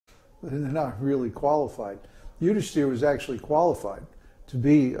they're not really qualified. Yudhishthira was actually qualified to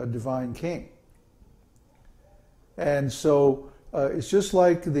be a divine king. And so it's just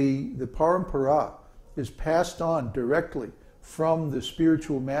like the parampara is passed on directly from the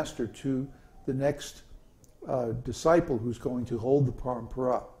spiritual master to the next disciple who's going to hold the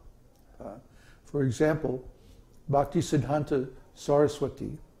parampara. For example, Bhaktisiddhanta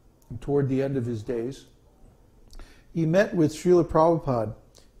Saraswati, toward the end of his days, he met with Srila Prabhupada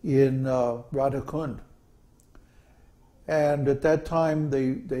in Radhakund. And at that time,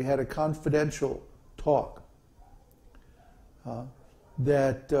 they had a confidential talk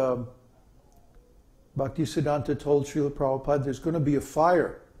that Bhaktisiddhanta told Srila Prabhupada, there's going to be a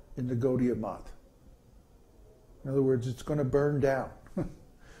fire in the Gaudiya Math. In other words, it's going to burn down.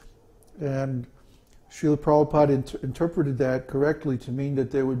 And Srila Prabhupada interpreted that correctly to mean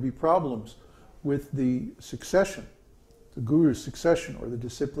that there would be problems with the succession, the Guru's succession or the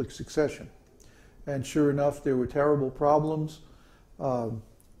disciplic succession. And sure enough, there were terrible problems. The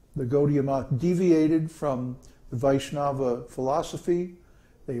Gaudiya Math deviated from the Vaishnava philosophy.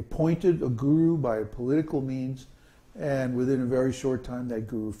 They appointed a guru by a political means, and within a very short time that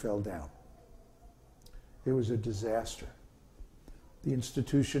guru fell down. It was a disaster. The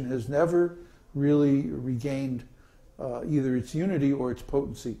institution has never really regained either its unity or its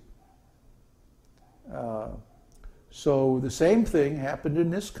potency. So the same thing happened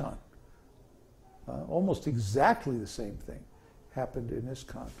in ISKCON. Almost exactly the same thing happened in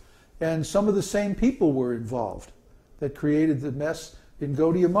ISKCON. And some of the same people were involved that created the mess in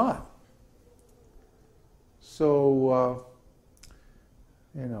Gaudiya Math. So,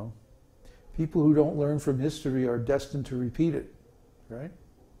 people who don't learn from history are destined to repeat it, right?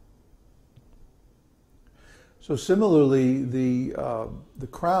 So similarly, the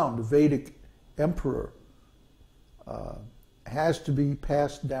crown, the Vedic emperor, has to be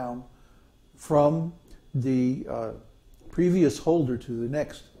passed down from the previous holder to the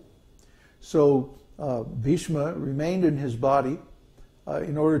next. So Bhishma remained in his body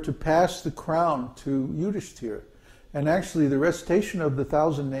in order to pass the crown to Yudhishthira. And actually the recitation of the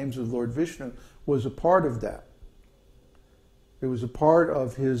 1,000 names of Lord Vishnu was a part of that. It was a part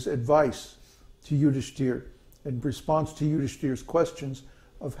of his advice to Yudhishthira in response to Yudhishthira's questions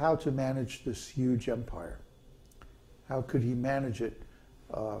of how to manage this huge empire. How could he manage it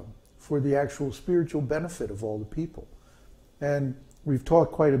for the actual spiritual benefit of all the people? And we've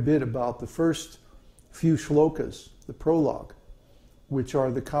talked quite a bit about the first few shlokas, the prologue, which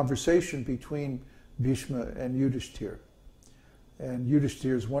are the conversation between Bhishma and Yudhishthira, and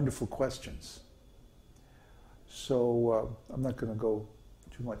Yudhishthira's wonderful questions. So I'm not going to go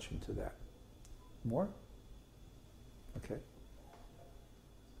too much into that. More? Okay.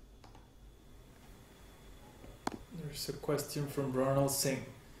 There's a question from Ronald Singh.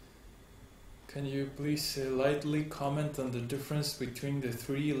 Can you please lightly comment on the difference between the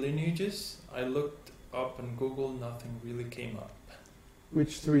three lineages? I looked up on Google, nothing really came up.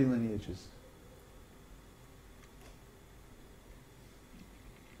 Which three lineages?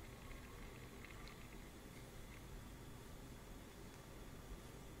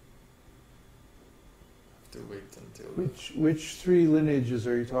 To wait until... Which three lineages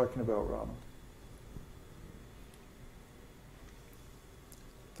are you talking about, Ronald?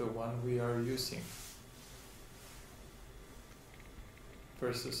 The one we are using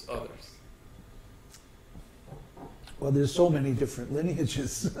versus others. Well, there's so many different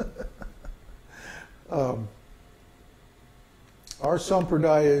lineages. Our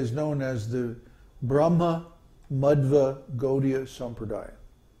sampradaya is known as the Brahma Madhva Gaudiya Sampradaya.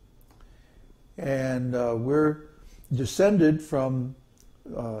 And we're descended from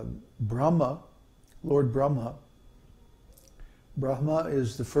Brahma, Lord Brahma. Brahma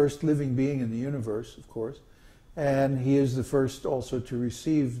is the first living being in the universe, of course, and he is the first also to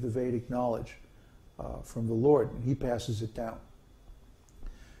receive the Vedic knowledge from the Lord, and he passes it down.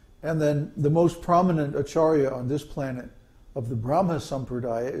 And then the most prominent acharya on this planet of the Brahma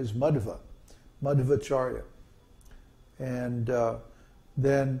Sampradaya is Madhva, Madhvacharya. And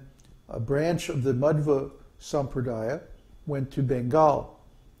then a branch of the Madhva Sampradaya went to Bengal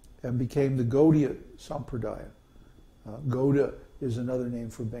and became the Gaudiya Sampradaya. Gauda is another name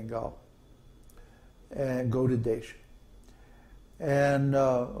for Bengal, and Gauda Desh. And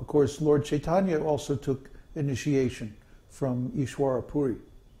of course, Lord Chaitanya also took initiation from Ishwara Puri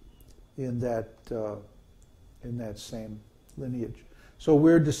in that same lineage. So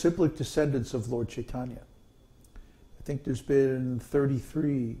we're disciplic descendants of Lord Chaitanya. I think there's been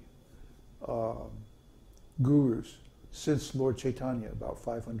 33 gurus since Lord Chaitanya about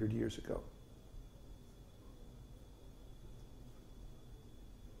 500 years ago.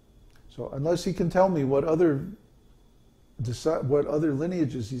 So unless he can tell me what other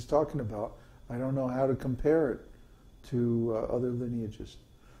lineages he's talking about, I don't know how to compare it to other lineages.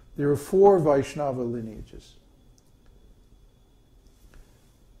 There are 4 Vaishnava lineages.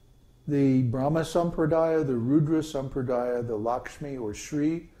 The Brahma Sampradaya, the Rudra Sampradaya, the Lakshmi or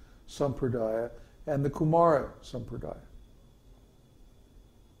Śrī Sampradaya, and the Kumara Sampradaya.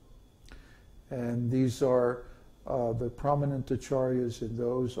 And these are the prominent acharyas in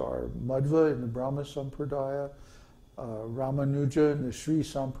those are Madhva in the Brahma Sampradaya, Ramanuja in the Śrī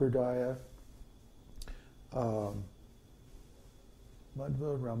Sampradaya,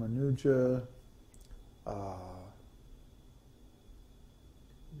 Madhva, Ramanuja,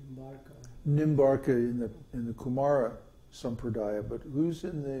 Nimbarka in the Kumara Sampradaya, but who's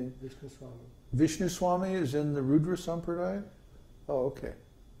in the Viṣṇusahasranāma is in the Rudra Sampradaya? Oh, okay.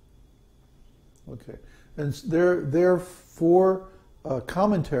 Okay. And their 4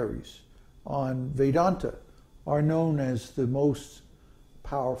 commentaries on Vedanta are known as the most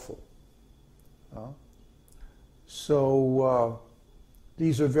powerful. So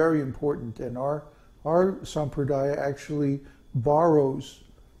these are very important, and our Sampradaya actually borrows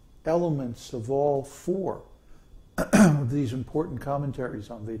elements of all 4 of these important commentaries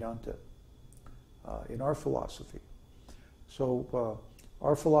on Vedanta in our philosophy. So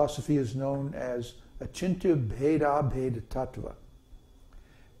our philosophy is known as Achintya Bheda Bheda Tattva,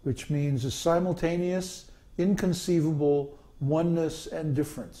 which means a simultaneous, inconceivable oneness and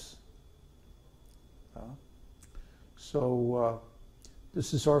difference. So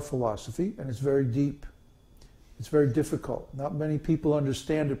this is our philosophy, and it's very deep. It's very difficult. Not many people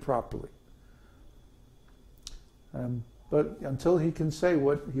understand it properly. But until he can say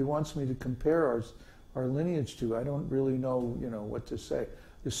what he wants me to compare our lineage to, I don't really know, what to say.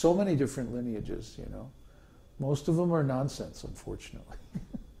 There's so many different lineages, Most of them are nonsense, unfortunately.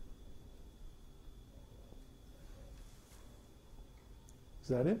 Is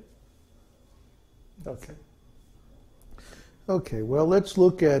that it? Okay. Okay, well, let's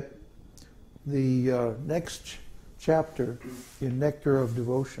look at the next chapter in Nectar of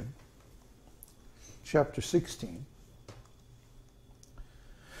Devotion, chapter 16.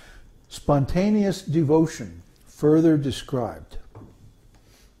 Spontaneous devotion, further described.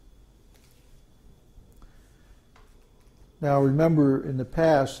 Now remember, in the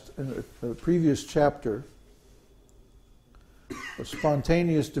past, in the previous chapter,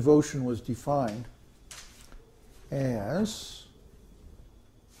 spontaneous devotion was defined as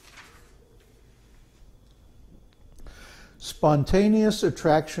spontaneous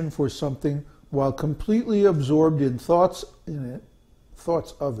attraction for something while completely absorbed in thoughts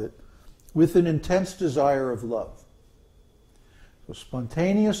of it, with an intense desire of love. So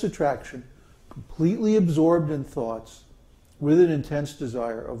spontaneous attraction, completely absorbed in thoughts, with an intense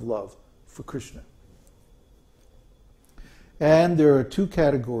desire of love for Krishna. And there are 2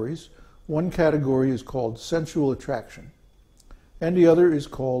 categories. One category is called sensual attraction, and the other is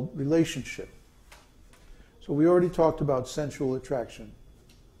called relationship. So we already talked about sensual attraction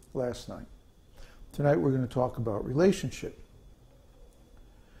last night. Tonight we're going to talk about relationship.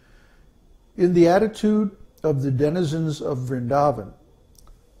 In the attitude of the denizens of Vrindavan,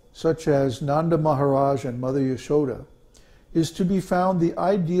 such as Nanda Maharaj and Mother Yashoda, is to be found the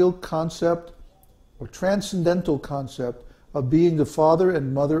ideal concept or transcendental concept of being the father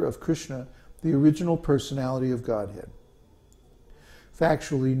and mother of Krishna, the original personality of Godhead.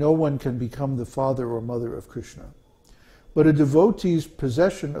 Factually, no one can become the father or mother of Krishna, but a devotee's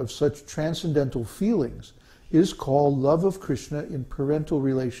possession of such transcendental feelings is called love of Krishna in parental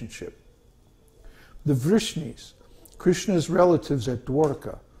relationship. The Vrishnis, Krishna's relatives at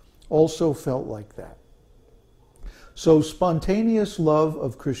Dwarka, also felt like that. So spontaneous love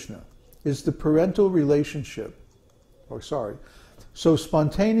of Krishna is the parental relationship, so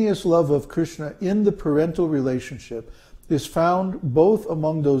spontaneous love of Krishna in the parental relationship is found both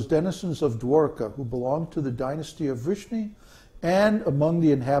among those denizens of Dwarka who belong to the dynasty of Vrishni and among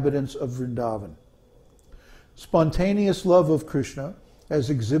the inhabitants of Vrindavan. Spontaneous love of Krishna, as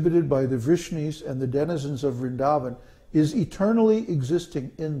exhibited by the Vrishnis and the denizens of Vrindavan, is eternally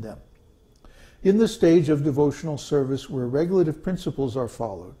existing in them. In the stage of devotional service where regulative principles are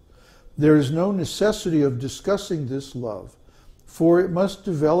followed, there is no necessity of discussing this love, for it must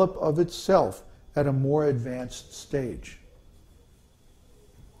develop of itself at a more advanced stage.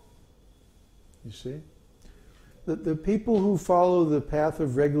 You see? The people who follow the path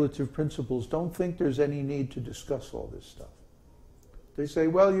of regulative principles don't think there's any need to discuss all this stuff. They say,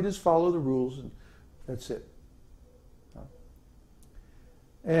 well, you just follow the rules and that's it.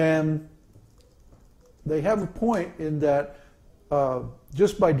 And they have a point in that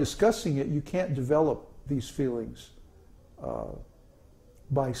just by discussing it, you can't develop these feelings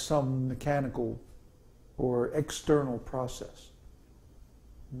by some mechanical or external process.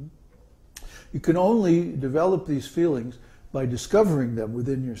 You can only develop these feelings by discovering them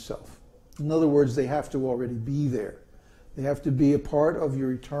within yourself. In other words, they have to already be there. They have to be a part of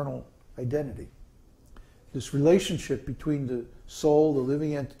your eternal identity. This relationship between the soul, the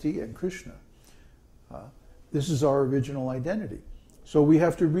living entity, and Krishna. This is our original identity. So we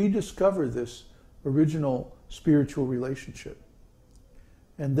have to rediscover this original spiritual relationship.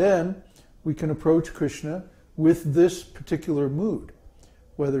 And then we can approach Krishna with this particular mood,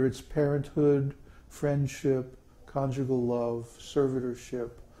 whether it's parenthood, friendship, conjugal love,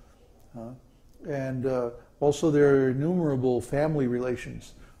 servitorship, and also there are innumerable family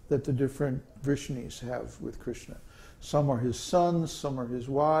relations that the different Vrishnis have with Krishna. Some are his sons, some are his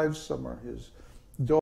wives, some are his